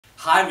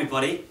Hi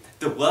everybody!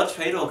 The World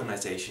Trade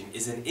Organization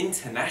is an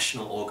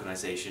international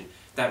organization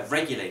that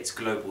regulates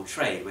global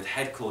trade with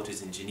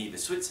headquarters in Geneva,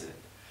 Switzerland.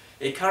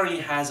 It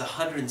currently has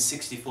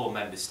 164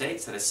 member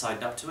states that are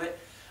signed up to it,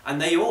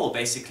 and they all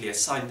basically are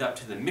signed up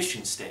to the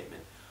mission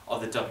statement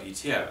of the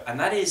WTO, and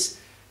that is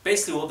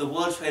basically what the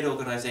World Trade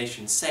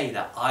Organization say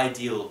that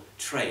ideal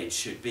trade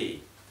should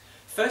be.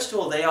 First of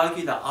all, they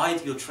argue that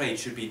ideal trade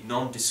should be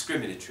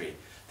non-discriminatory.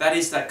 That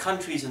is, that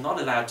countries are not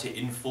allowed to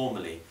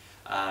informally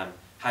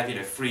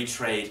have free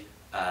trade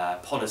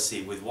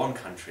policy with one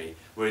country,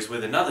 whereas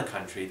with another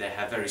country they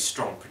have very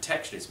strong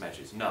protectionist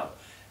measures. No.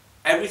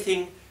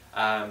 Everything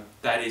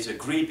that is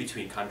agreed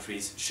between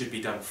countries should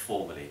be done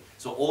formally.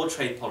 So all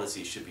trade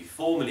policies should be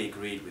formally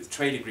agreed with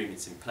trade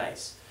agreements in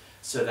place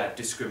so that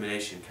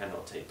discrimination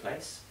cannot take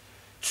place.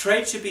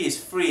 Trade should be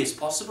as free as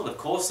possible. Of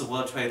course, the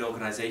World Trade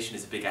Organization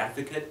is a big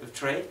advocate of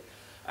trade.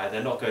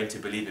 They're not going to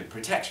believe in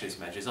protectionist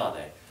measures, are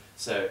they?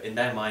 So in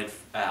their mind,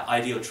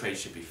 ideal trade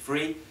should be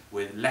free,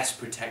 with less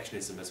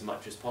protectionism as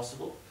much as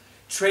possible.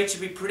 Trade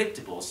should be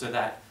predictable so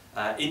that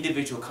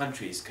individual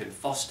countries can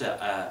foster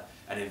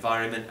an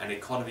environment, an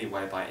economy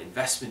whereby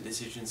investment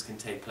decisions can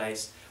take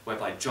place,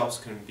 whereby jobs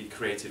can be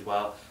created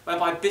well,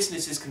 whereby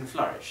businesses can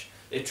flourish.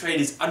 If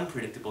trade is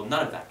unpredictable,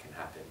 none of that can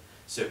happen.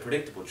 So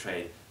predictable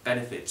trade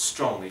benefits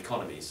strong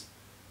economies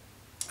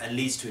and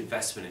leads to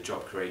investment and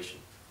job creation.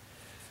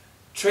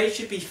 Trade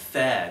should be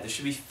fair. There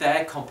should be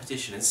fair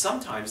competition, and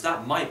sometimes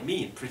that might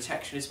mean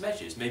protectionist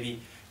measures,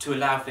 maybe to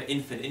allow for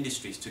infant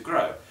industries to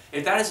grow.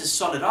 If that is a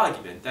solid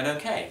argument, then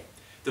okay.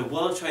 The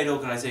World Trade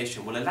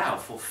Organization will allow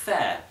for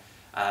fair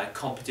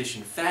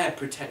competition, fair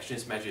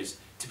protectionist measures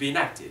to be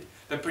enacted.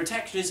 But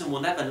protectionism will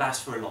never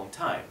last for a long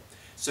time.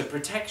 So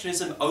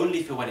protectionism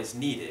only for when it's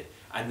needed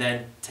and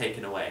then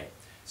taken away.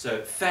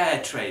 So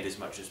fair trade as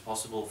much as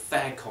possible,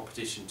 fair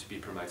competition to be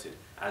promoted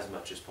as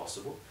much as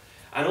possible.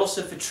 And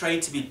also for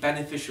trade to be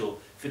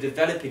beneficial for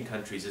developing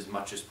countries as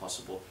much as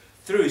possible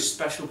through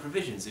special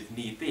provisions if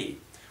need be,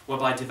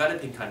 whereby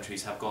developing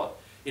countries have got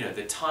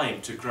the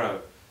time to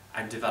grow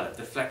and develop,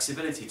 the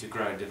flexibility to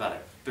grow and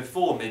develop,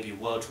 before maybe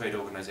World Trade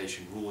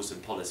Organization rules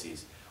and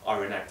policies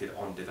are enacted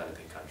on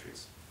developing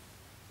countries.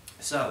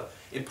 So,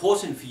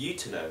 important for you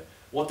to know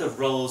what the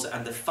roles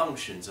and the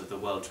functions of the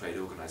World Trade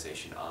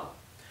Organization are.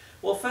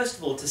 Well, first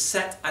of all, to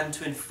set and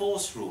to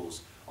enforce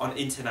rules on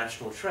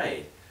international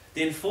trade.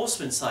 The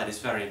enforcement side is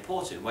very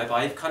important,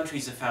 whereby if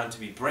countries are found to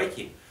be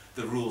breaking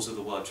the rules of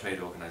the World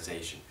Trade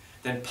Organization,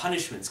 then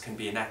punishments can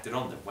be enacted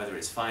on them, whether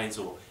it's fines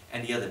or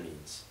any other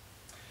means.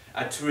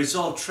 To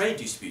resolve trade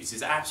disputes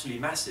is absolutely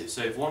massive.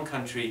 So if one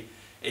country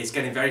is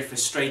getting very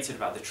frustrated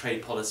about the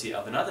trade policy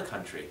of another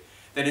country,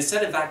 then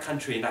instead of that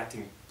country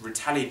enacting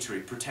retaliatory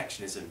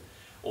protectionism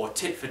or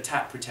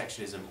tit-for-tat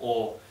protectionism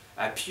or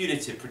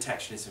punitive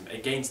protectionism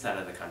against that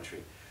other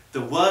country,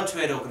 the World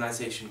Trade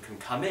Organization can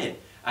come in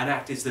and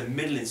act as the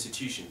middle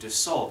institution to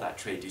solve that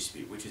trade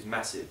dispute, which is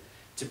massive,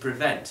 to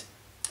prevent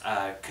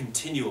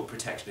continual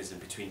protectionism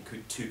between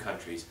two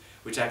countries,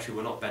 which actually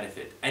will not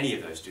benefit any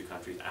of those two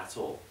countries at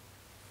all.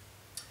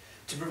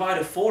 To provide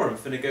a forum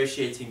for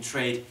negotiating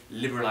trade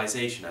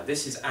liberalization. Now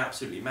this is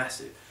absolutely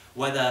massive,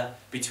 whether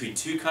between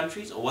two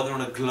countries or whether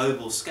on a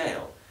global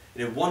scale.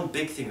 One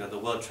big thing that the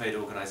World Trade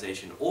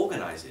Organization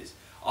organizes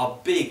are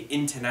big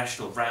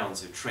international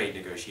rounds of trade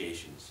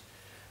negotiations.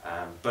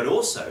 But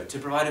also to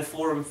provide a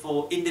forum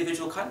for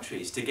individual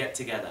countries to get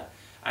together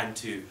and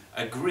to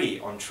agree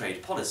on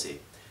trade policy.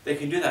 They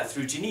can do that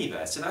through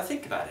Geneva. So now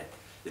think about it.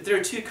 If there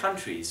are two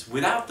countries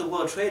without the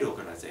World Trade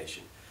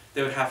Organization,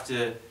 they would have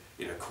to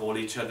call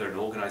each other and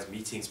organize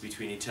meetings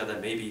between each other,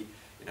 maybe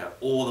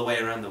all the way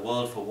around the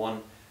world for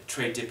one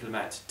trade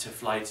diplomat to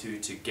fly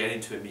to get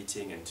into a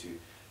meeting and to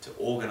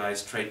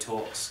organize trade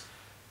talks.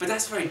 But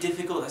that's very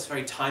difficult, that's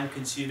very time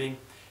consuming.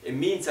 It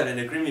means that an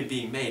agreement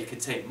being made could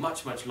take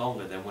much, much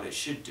longer than what it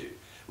should do.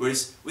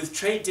 Whereas with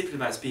trade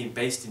diplomats being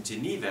based in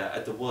Geneva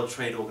at the World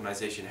Trade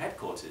Organization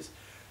headquarters,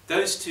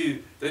 those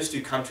two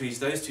countries,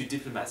 those two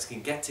diplomats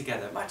can get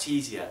together much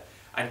easier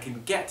and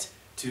can get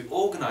to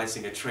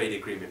organizing a trade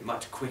agreement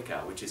much quicker,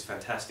 which is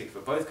fantastic for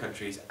both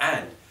countries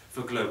and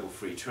for global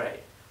free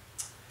trade.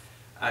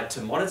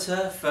 To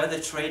monitor further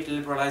trade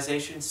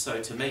liberalization,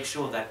 so to make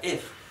sure that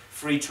if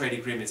free trade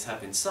agreements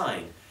have been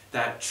signed,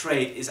 that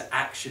trade is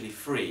actually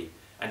free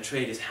and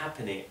trade is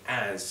happening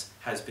as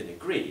has been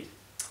agreed.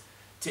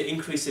 To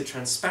increase the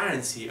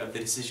transparency of the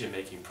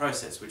decision-making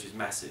process, which is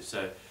massive.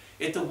 So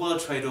if the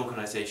World Trade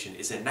Organization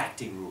is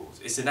enacting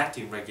rules, is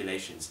enacting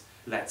regulations,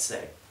 let's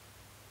say,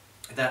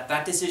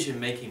 that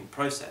decision-making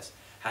process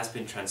has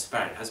been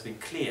transparent, has been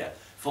clear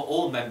for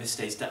all member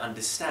states to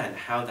understand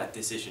how that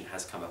decision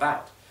has come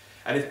about.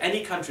 And if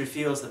any country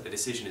feels that the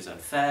decision is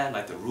unfair,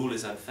 like the rule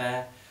is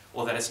unfair,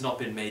 or that it's not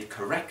been made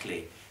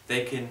correctly,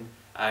 they can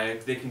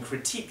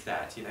critique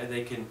that,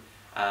 they can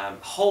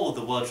hold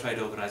the World Trade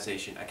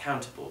Organization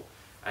accountable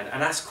and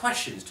ask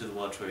questions to the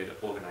World Trade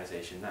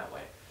Organization that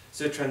way.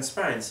 So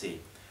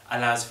transparency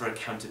allows for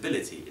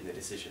accountability in the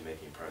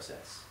decision-making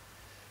process.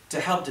 To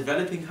help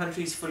developing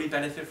countries fully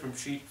benefit from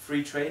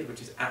free trade,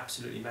 which is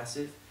absolutely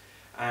massive,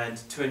 and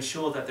to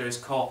ensure that there is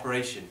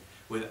cooperation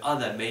with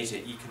other major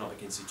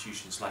economic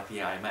institutions like the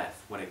IMF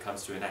when it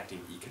comes to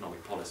enacting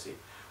economic policy,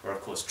 or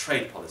of course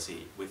trade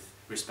policy with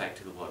respect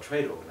to the World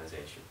Trade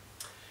Organization.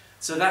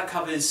 So that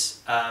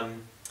covers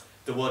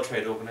the World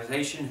Trade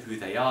Organization, who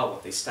they are,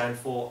 what they stand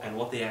for, and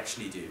what they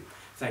actually do.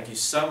 Thank you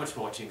so much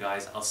for watching,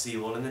 guys. I'll see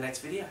you all in the next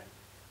video.